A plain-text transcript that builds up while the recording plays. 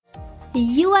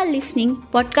You are listening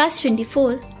Podcast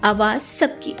 24, Awaaz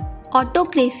Sabki.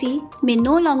 Autocracy may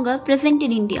no longer present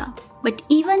in India, but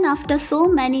even after so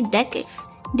many decades,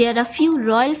 there are few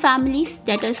royal families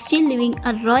that are still living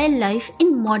a royal life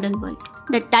in modern world.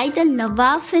 The title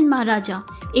Nawabs and Maharaja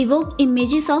evoke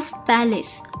images of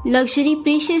palace, luxury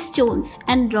precious stones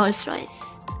and Rolls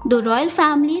Royce. The royal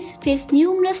families face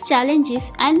numerous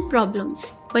challenges and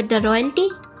problems, but the royalty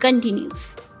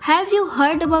continues. Have you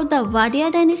heard about the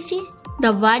Wadia dynasty?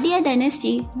 The Wadia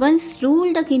dynasty once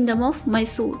ruled the kingdom of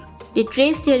Mysore. They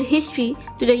trace their history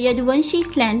to the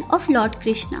Yaduvanshi clan of Lord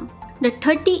Krishna. The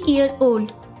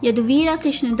 30-year-old Yaduvira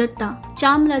Krishna Datta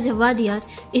Chamraja Wadiyar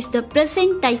is the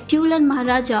present titular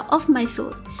Maharaja of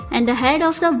Mysore and the head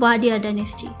of the Wadia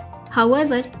dynasty.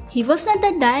 However, he was not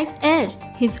the direct heir.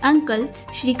 His uncle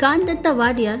Shrikant Datta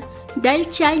Wadiyar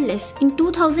died childless in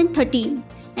 2013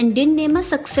 and didn't name a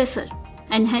successor,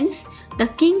 and hence the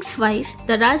king's wife,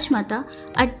 the Rajmata,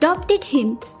 adopted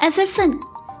him as her son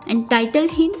and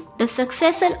titled him the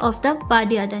successor of the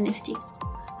Wadia dynasty.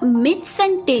 Myths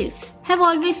and tales have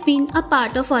always been a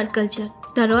part of our culture.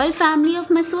 The royal family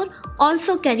of Mysore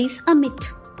also carries a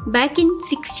myth. Back in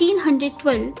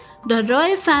 1612, the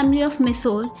royal family of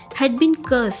Mysore had been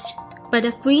cursed by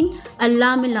the Queen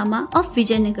Allamalama of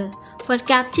Vijayanagar for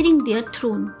capturing their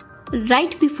throne.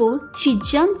 Right before she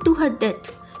jumped to her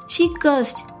death, she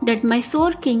cursed that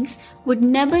Mysore kings would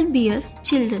never bear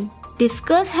children. This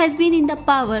curse has been in the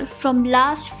power from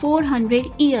last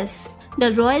 400 years.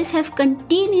 The royals have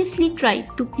continuously tried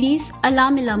to please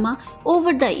Allamalama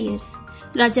over the years.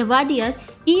 Raja Wadiyar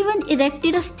even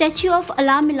erected a statue of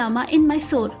Allamalama in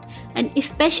Mysore, and a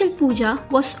special puja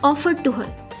was offered to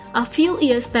her a few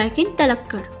years back in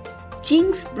Talakkad.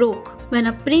 Jinx broke when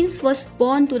a prince was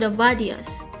born to the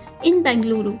Wadiyars. In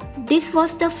Bengaluru, this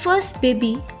was the first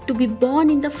baby to be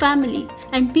born in the family,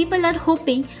 and people are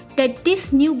hoping that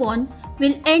this newborn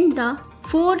will end the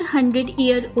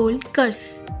 400-year-old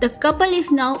curse. The couple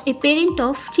is now a parent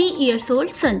of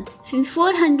 3-year-old son. Since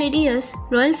 400 years,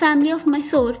 royal family of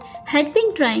Mysore had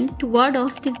been trying to ward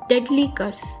off this deadly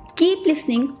curse. Keep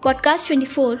listening Podcast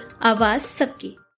 24, Awaaz Sabki.